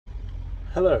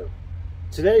Hello.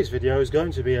 Today's video is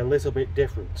going to be a little bit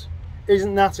different.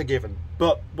 Isn't that a given?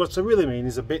 But what I really mean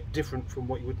is a bit different from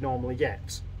what you would normally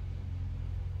get.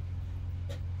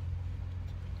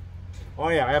 Oh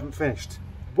yeah, I haven't finished.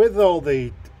 With all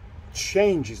the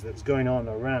changes that's going on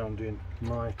around in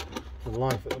my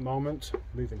life at the moment,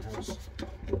 moving house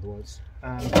in other words,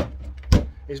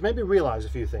 it's made me realise a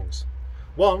few things.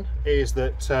 One is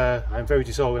that I'm very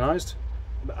disorganised.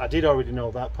 I did already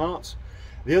know that part.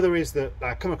 The other is that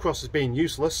I come across as being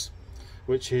useless,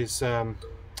 which is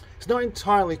it's not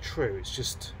entirely true. It's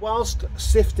just whilst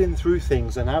sifting through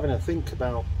things and having a think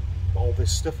about all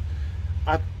this stuff,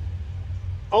 I've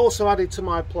also added to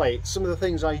my plate some of the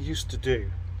things I used to do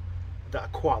that I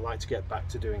quite like to get back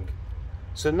to doing.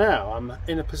 So now I'm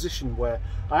in a position where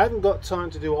I haven't got time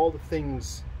to do all the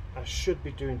things I should be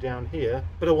doing down here,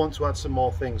 but I want to add some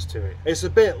more things to it. It's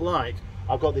a bit like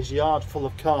I've got this yard full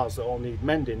of cars that all need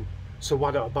mending, so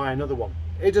why don't I buy another one?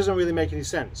 It doesn't really make any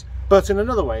sense. But in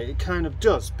another way, it kind of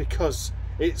does, because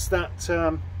it's that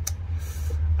the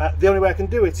only way I can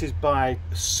do it is by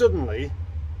suddenly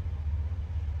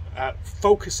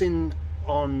focusing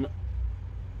on...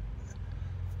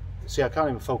 See, I can't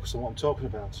even focus on what I'm talking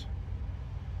about.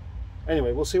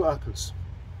 Anyway, we'll see what happens.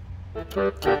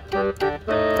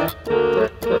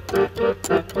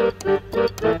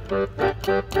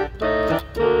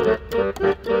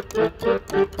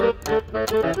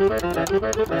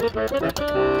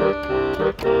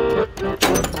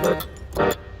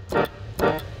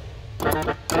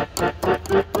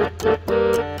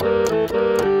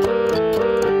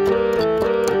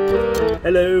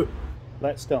 Hello!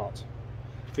 Let's start.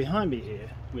 Behind me here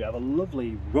we have a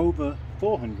lovely Rover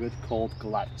 400 called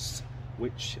Gladys,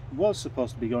 which was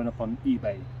supposed to be going up on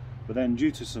eBay, but then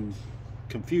due to some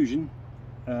confusion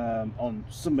on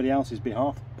somebody else's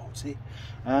behalf,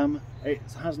 it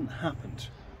hasn't happened.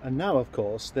 And now of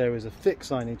course there is a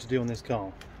fix I need to do on this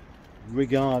car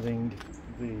regarding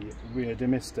the rear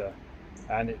demister,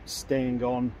 and it's staying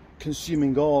on,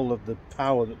 consuming all of the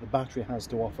power that the battery has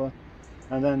to offer,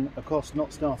 and then of course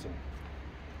not starting,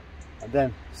 and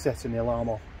then setting the alarm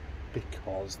off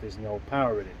because there's no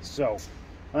power in it. So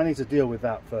I need to deal with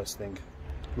that first thing.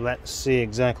 Let's see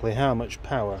exactly how much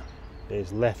power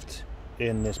is left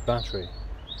in this battery.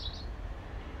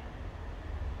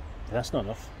 That's not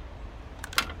enough.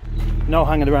 No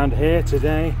hanging around here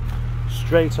today.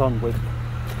 Straight on with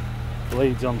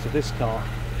leads onto this car.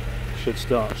 Should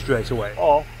start straight away.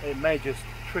 Or it may just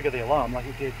trigger the alarm like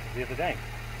it did the other day,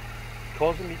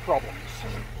 causing me problems.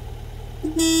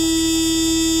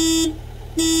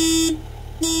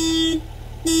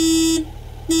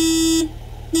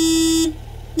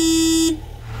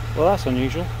 Well, that's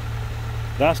unusual.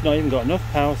 That's not even got enough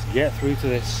power to get through to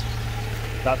this.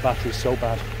 That battery's so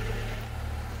bad.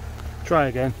 Try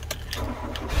again.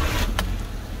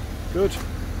 Good.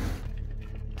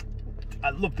 I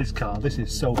love this car. This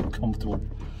is so comfortable.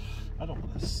 I don't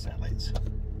want to sell it.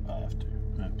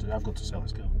 I've got to sell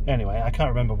this car. Anyway, I can't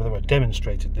remember whether I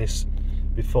demonstrated this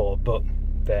before, but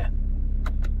there.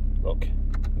 Look,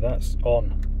 that's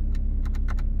on.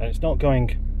 And it's not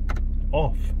going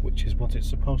off, which is what it's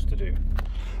supposed to do.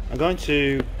 I'm going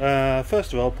to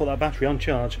first of all put that battery on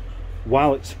charge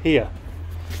while it's here.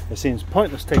 It seems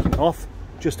pointless taking it off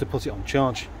just to put it on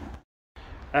charge.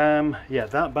 Yeah,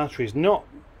 that battery's not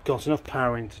got enough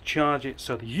power in to charge it,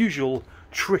 so the usual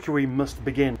trickery must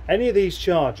begin. Any of these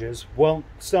chargers won't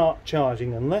start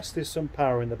charging unless there's some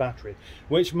power in the battery,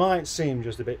 which might seem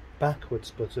just a bit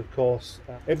backwards, but of course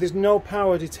if there's no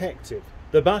power detected,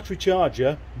 the battery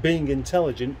charger, being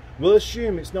intelligent, will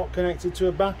assume it's not connected to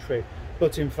a battery,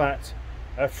 but in fact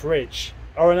a fridge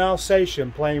or an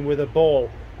Alsatian playing with a ball,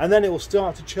 and then it will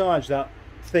start to charge that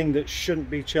thing that shouldn't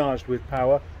be charged with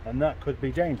power, and that could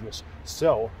be dangerous.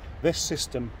 So this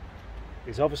system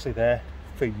is obviously there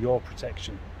for your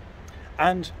protection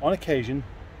and on occasion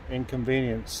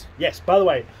inconvenience. Yes, by the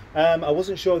way, I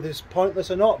wasn't sure if this is pointless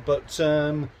or not, but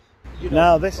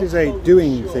now this is a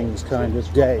doing things kind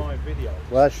of day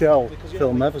where I shall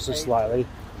film ever so slightly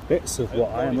bits of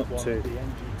what I am up to.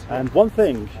 And one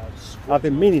thing I've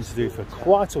been meaning to do for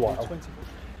quite a while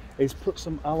is put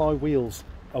some alloy wheels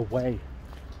away,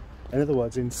 in other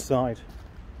words inside,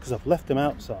 because I've left them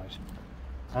outside,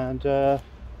 and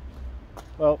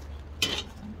well,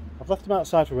 I've left them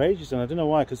outside for ages and I don't know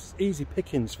why, because it's easy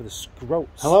pickings for the scrotes.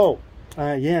 Hello.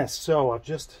 Yes, so I've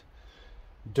just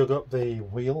dug up the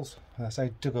wheels. When I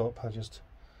say dug up, I just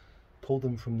pulled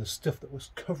them from the stuff that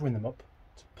was covering them up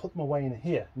to put them away in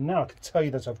here. Now I can tell you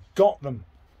that I've got them.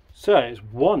 So it's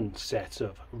one set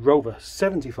of Rover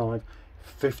 75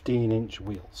 15-inch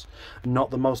wheels.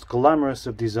 Not the most glamorous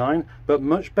of design, but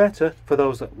much better for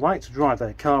those that like to drive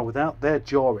their car without their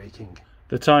jaw aching.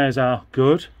 The tyres are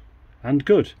good, and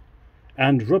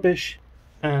rubbish,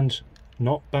 and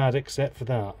not bad except for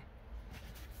that.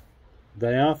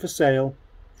 They are for sale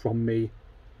from me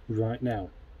right now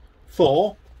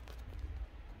for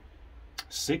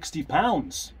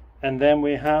 £60. And then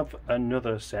we have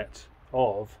another set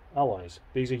of alloys.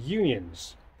 These are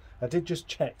unions. I did just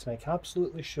check to make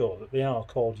absolutely sure that they are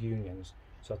called unions.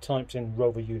 So I typed in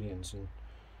Rover unions and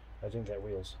I didn't get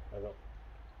wheels. I got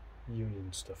union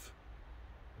stuff.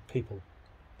 People,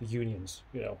 the unions,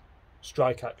 you know,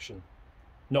 strike action,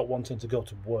 not wanting to go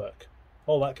to work,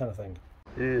 all that kind of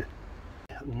thing.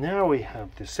 Now we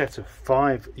have the set of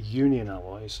 5 union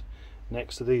alloys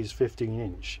next to these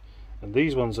 15-inch. And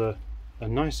these ones are a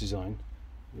nice design,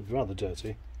 rather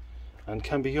dirty, and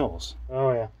can be yours.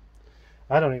 Oh yeah.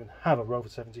 I don't even have a Rover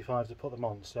 75 to put them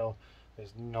on, so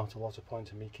there's not a lot of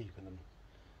point in me keeping them.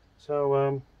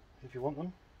 So if you want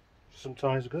them, some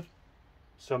tyres are good,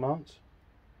 some aren't.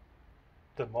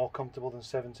 They're more comfortable than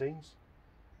 17s.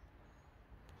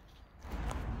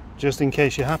 Just in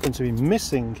case you happen to be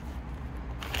missing,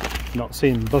 not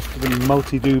seeing Busted and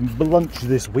Multi do lunch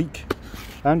this week,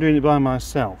 I'm doing it by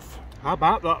myself. How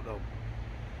about that though?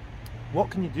 What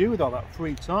can you do with all that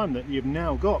free time that you've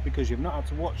now got because you've not had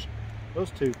to watch those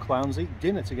two clowns eat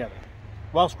dinner together?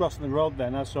 Whilst crossing the road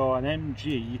then I saw an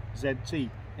MG ZT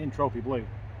in Trophy Blue,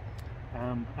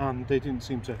 and they didn't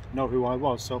seem to know who I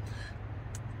was, so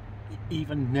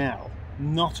even now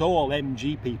not all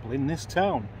MG people in this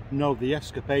town know the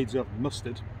escapades of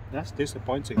Mustard. That's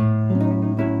disappointing.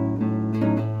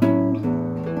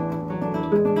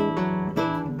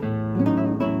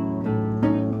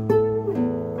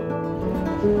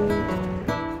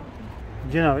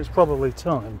 You know, it's probably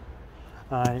time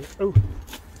I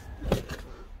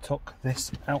took this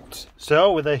out.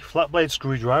 So with a flat blade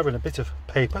screwdriver and a bit of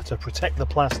paper to protect the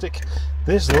plastic,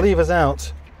 this levers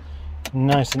out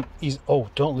nice and easy. Oh,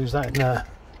 don't lose that in there.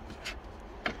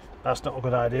 That's not a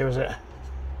good idea, is it?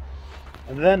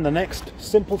 And then the next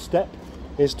simple step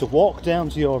is to walk down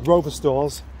to your Rover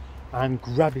stores and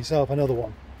grab yourself another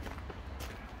one.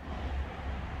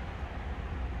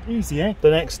 Easy, eh?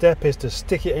 The next step is to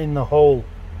stick it in the hole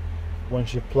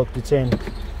once you've plugged it in.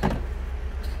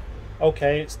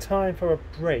 Okay, it's time for a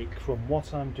break from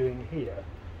what I'm doing here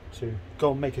to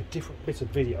go and make a different bit of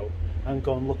video and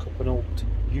go and look up an old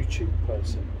YouTube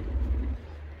person.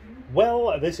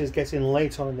 Well, this is getting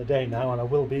late on in the day now and I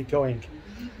will be going,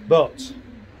 but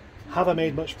have I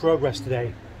made much progress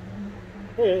today?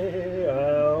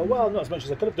 Well, not as much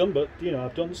as I could have done, but you know,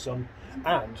 I've done some.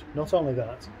 And not only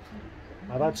that,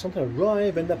 I've had something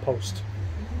arrive in the post.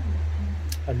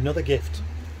 Another gift.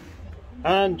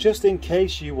 And just in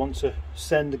case you want to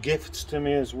send gifts to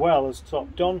me as well as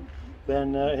Top Don,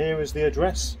 then here is the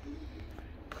address.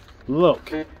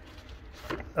 Look.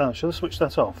 Oh, shall I switch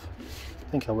that off? I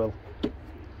think I will.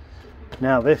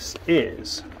 Now this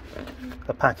is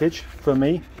a package for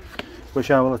me,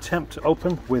 which I will attempt to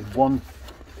open with one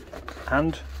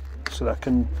hand so that I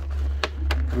can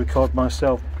record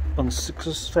myself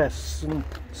unsuccessfully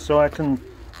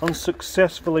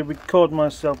record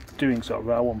myself doing so.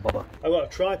 Right, I won't bother. I've got a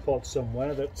tripod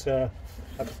somewhere that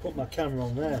I could put my camera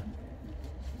on there.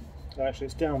 Actually,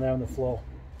 it's down there on the floor.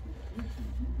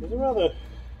 It's a rather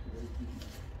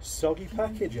soggy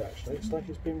package actually. It's like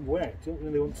it's been wet. Don't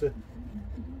really want to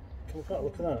come back.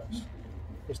 Look at that.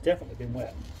 It's definitely been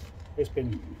wet. It's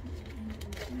been,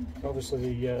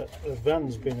 obviously the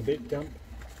van's been a bit damp.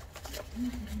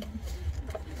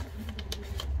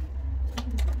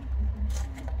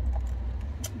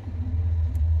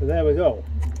 But there we go.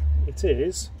 It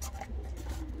is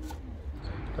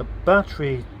a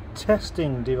battery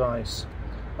testing device,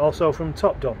 also from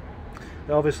Top Don.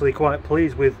 They're obviously quite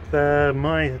pleased with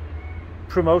my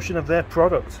promotion of their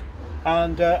product,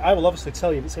 and I will obviously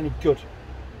tell you if it's any good.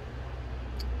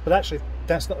 But actually,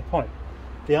 that's not the point.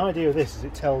 The idea of this is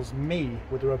it tells me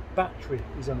whether a battery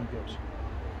is any good,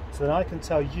 so that I can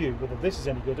tell you whether this is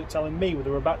any good at telling me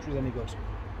whether a battery is any good.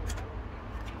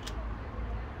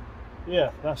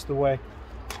 Yeah, that's the way.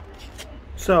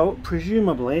 So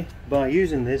presumably by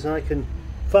using this I can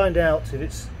find out if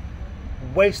it's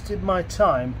wasted my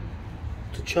time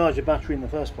to charge a battery in the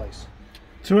first place.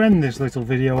 To end this little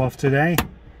video off today,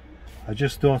 I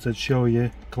just thought I'd show you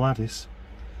Gladys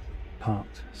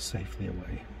parked safely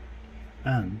away.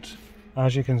 And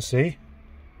as you can see,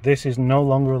 this is no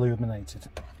longer illuminated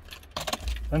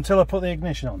until I put the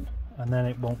ignition on, and then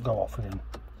it won't go off again.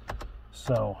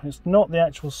 So it's not the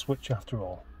actual switch after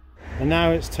all. And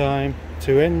now it's time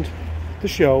to end the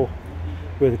show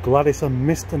with Gladys and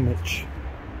Mr. Mitch.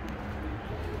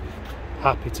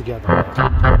 Happy together.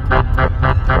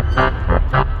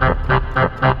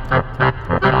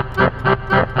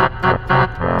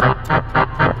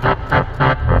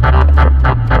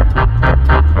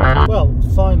 Well,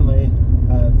 finally,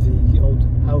 the old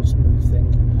house move thing,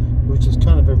 which is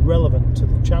kind of irrelevant to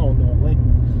the channel normally,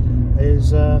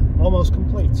 is almost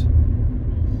complete.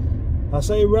 I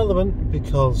say irrelevant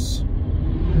because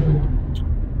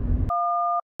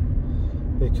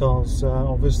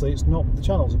obviously it's not what the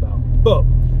channel's about. But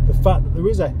the fact that there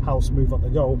is a house move on the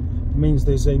go means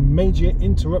there's a major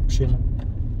interruption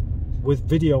with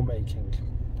video making.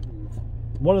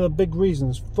 One of the big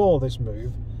reasons for this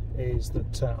move is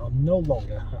that I'll no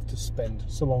longer have to spend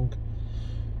so long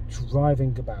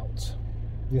driving about.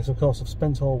 Yes, of course, I've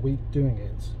spent all week doing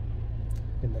it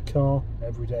in the car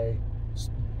every day,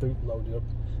 boot loaded up,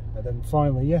 and then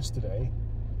finally yesterday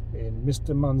in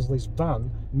Mr. Mansley's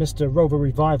van, Mr. Rover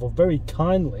Revival very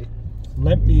kindly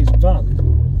lent me his van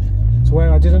to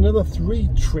where I did another 3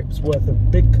 trips worth of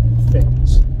big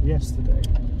things yesterday.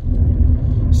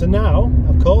 So now,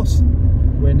 of course,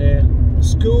 we're near the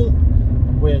school,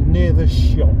 we're near the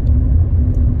shop,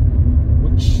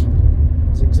 which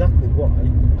is exactly why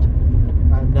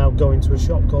I'm now going to a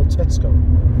shop called Tesco.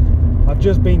 I've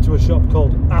just been to a shop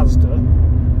called Asda,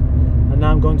 and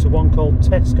now I'm going to one called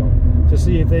Tesco to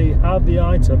see if they have the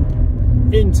item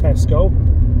in Tesco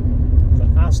that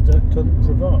Asda couldn't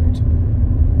provide.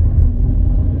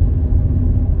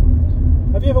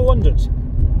 Have you ever wondered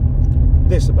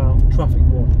this about traffic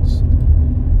warnings?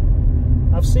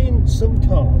 I've seen some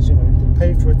cars, you know, they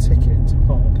pay for a ticket to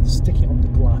park and stick it on the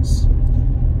glass,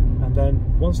 and then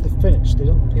once they're finished they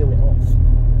don't peel it off,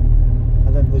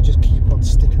 and then they just keep on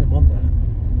sticking them on there.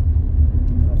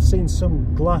 I've seen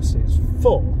some glasses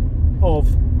full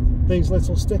of these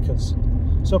little stickers,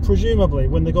 so presumably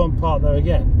when they go and park there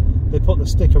again they put the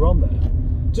sticker on there.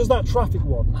 Does that traffic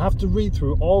warden have to read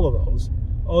through all of those,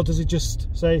 or does he just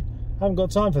say, I haven't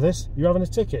got time for this, you're having a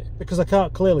ticket? Because I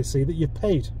can't clearly see that you've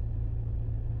paid.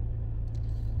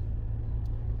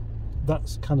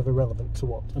 That's kind of irrelevant to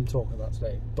what I'm talking about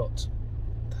today, but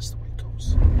that's the way it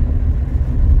goes.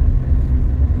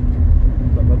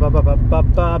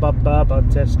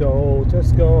 Tesco,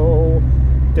 Tesco,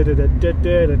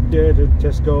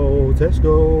 Tesco,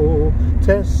 Tesco,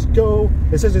 Tesco.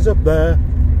 It says it's up there,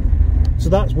 so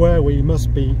that's where we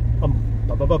must be.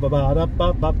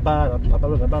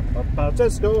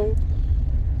 Tesco.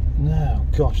 Now,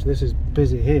 gosh, this is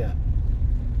busy here.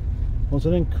 What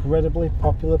an incredibly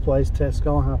popular place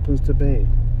Tesco happens to be.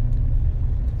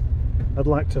 I'd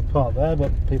like to park there,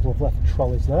 but people have left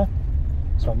trolleys there,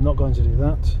 so I'm not going to do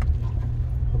that.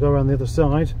 I'll go around the other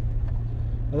side.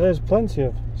 Now, there's plenty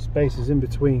of spaces in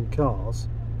between cars,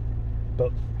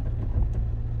 but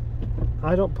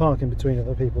I don't park in between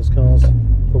other people's cars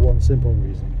for one simple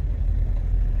reason.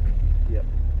 Yep,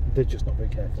 they're just not very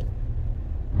careful.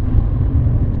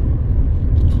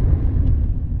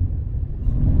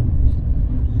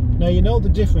 Now, you know the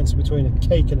difference between a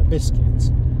cake and a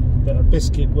biscuit, that a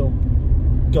biscuit will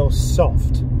go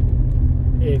soft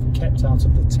if kept out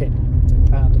of the tin,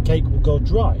 and a cake will go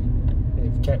dry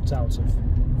if kept out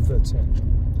of the tin.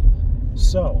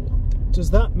 So, does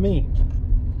that mean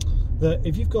that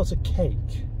if you've got a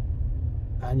cake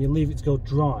and you leave it to go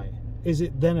dry, is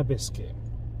it then a biscuit?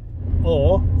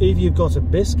 Or if you've got a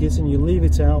biscuit and you leave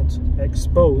it out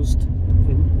exposed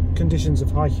in conditions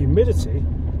of high humidity,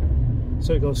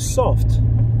 so it goes soft,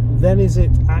 then is it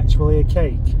actually a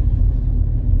cake?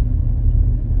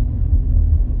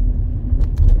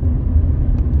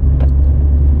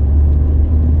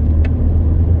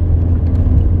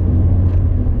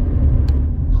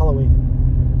 Halloween.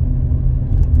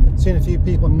 Seen a few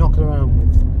people knocking around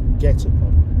with get-up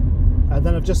on, and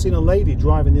then I've just seen a lady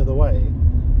driving the other way,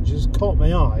 which just caught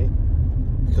my eye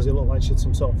because it looked like she had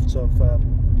some sort of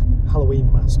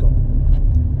Halloween mask on.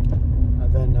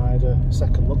 Then I had a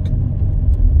second look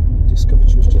and discovered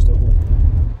she was just ugly.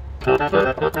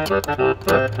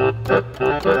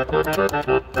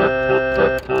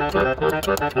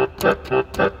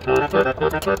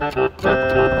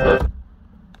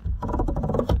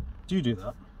 Do you do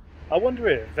that? I wonder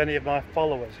if any of my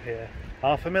followers here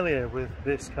are familiar with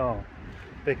this car,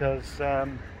 because I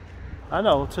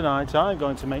know tonight I'm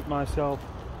going to make myself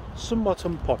somewhat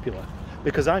unpopular,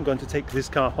 because I'm going to take this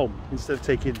car home instead of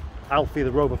taking Alfie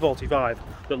the Rover 45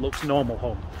 that looks normal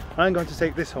home. I'm going to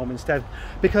take this home instead,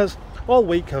 because all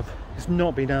week I've just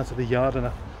not been out of the yard and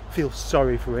I feel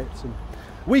sorry for it. And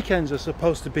weekends are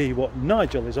supposed to be what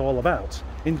Nigel is all about,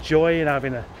 enjoying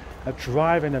having a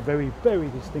drive in a very, very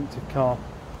distinctive car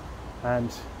and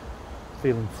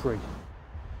feeling free.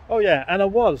 Oh yeah, and I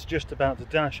was just about to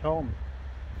dash home,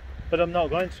 but I'm not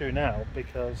going to now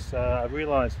because I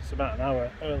realised it's about an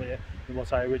hour earlier than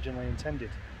what I originally intended.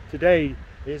 Today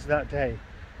is that day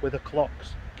where the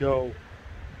clocks go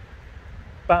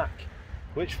back,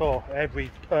 which for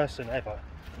every person ever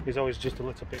is always just a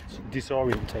little bit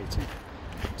disorientating.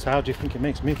 So how do you think it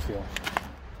makes me feel?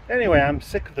 Anyway, I'm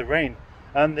sick of the rain,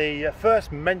 and the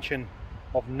first mention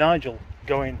of Nigel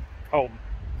going home,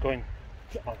 going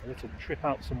on a little trip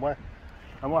out somewhere,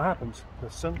 and what happens? The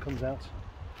sun comes out.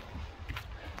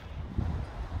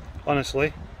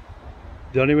 Honestly,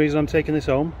 the only reason I'm taking this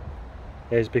home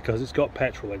is because it's got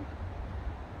petrol in.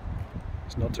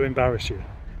 It's not to embarrass you.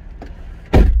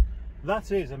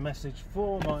 That is a message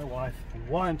for my wife and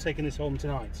why I'm taking this home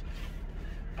tonight,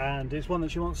 and it's one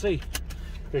that she won't see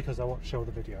because I won't show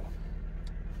the video.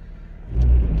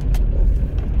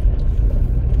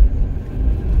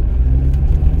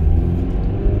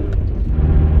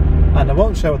 And I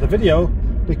won't show the video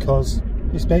because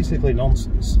it's basically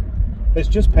nonsense. It's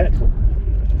just petrol.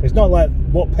 It's not like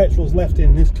what petrol's left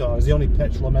in this car is the only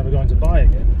petrol I'm ever going to buy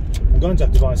again. I'm going to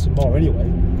have to buy some more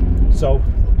anyway, so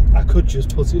I could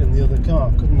just put it in the other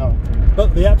car, couldn't I?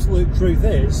 But the absolute truth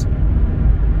is,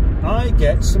 I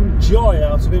get some joy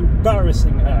out of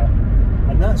embarrassing her,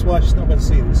 and that's why she's not going to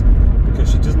see this,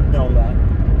 because she doesn't know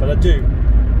that, but I do.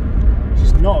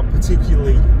 She's not a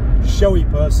particularly showy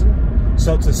person,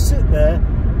 so to sit there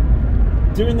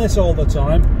doing this all the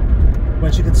time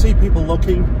when she can see people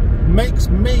looking makes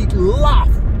me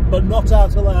laugh, but not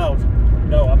out loud.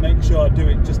 No, I make sure I do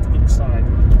it just inside.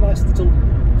 A nice little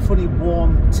funny,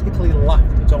 warm, tickly laugh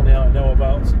that only I know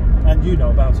about, and you know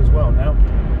about as well now.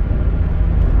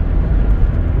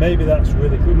 Maybe that's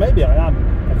really cruel. Maybe I am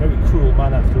a very cruel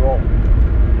man after all.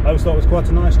 I always thought it was quite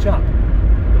a nice chap,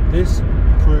 but this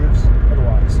proves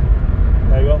otherwise.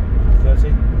 There you go, 30.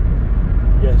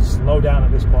 Yes, slow down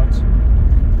at this point.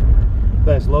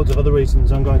 There's loads of other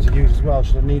reasons I'm going to use as well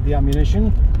should I need the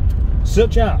ammunition,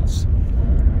 such as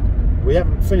we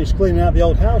haven't finished cleaning out the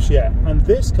old house yet, and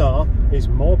this car is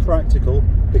more practical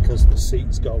because the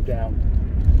seats go down.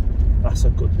 That's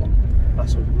a good one.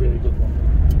 That's a really good one.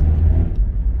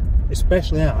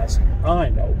 Especially as I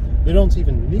know they don't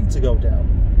even need to go down.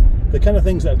 The kind of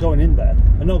things that are going in there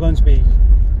are not going to be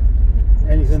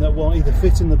anything that won't either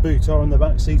fit in the boot or in the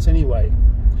back seat anyway.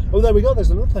 Oh, there we go,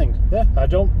 there's another thing. Yeah, I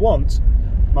don't want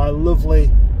my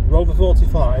lovely Rover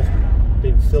 45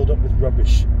 being filled up with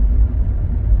rubbish.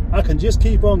 I can just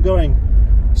keep on going.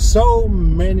 So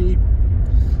many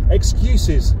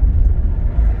excuses,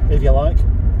 if you like,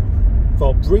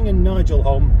 for bringing Nigel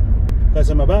home that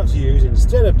I'm about to use,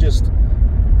 instead of just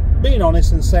being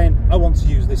honest and saying I want to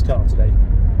use this car today.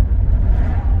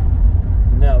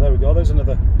 Now there we go, there's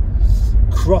another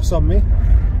cross on me.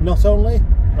 Not only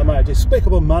am I a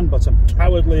despicable man, but I'm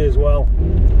cowardly as well.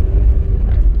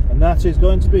 And that is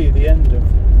going to be the end of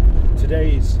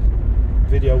today's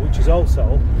video, which is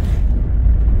also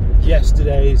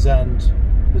yesterday's and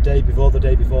the day before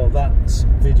that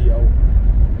video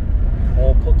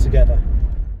all put together.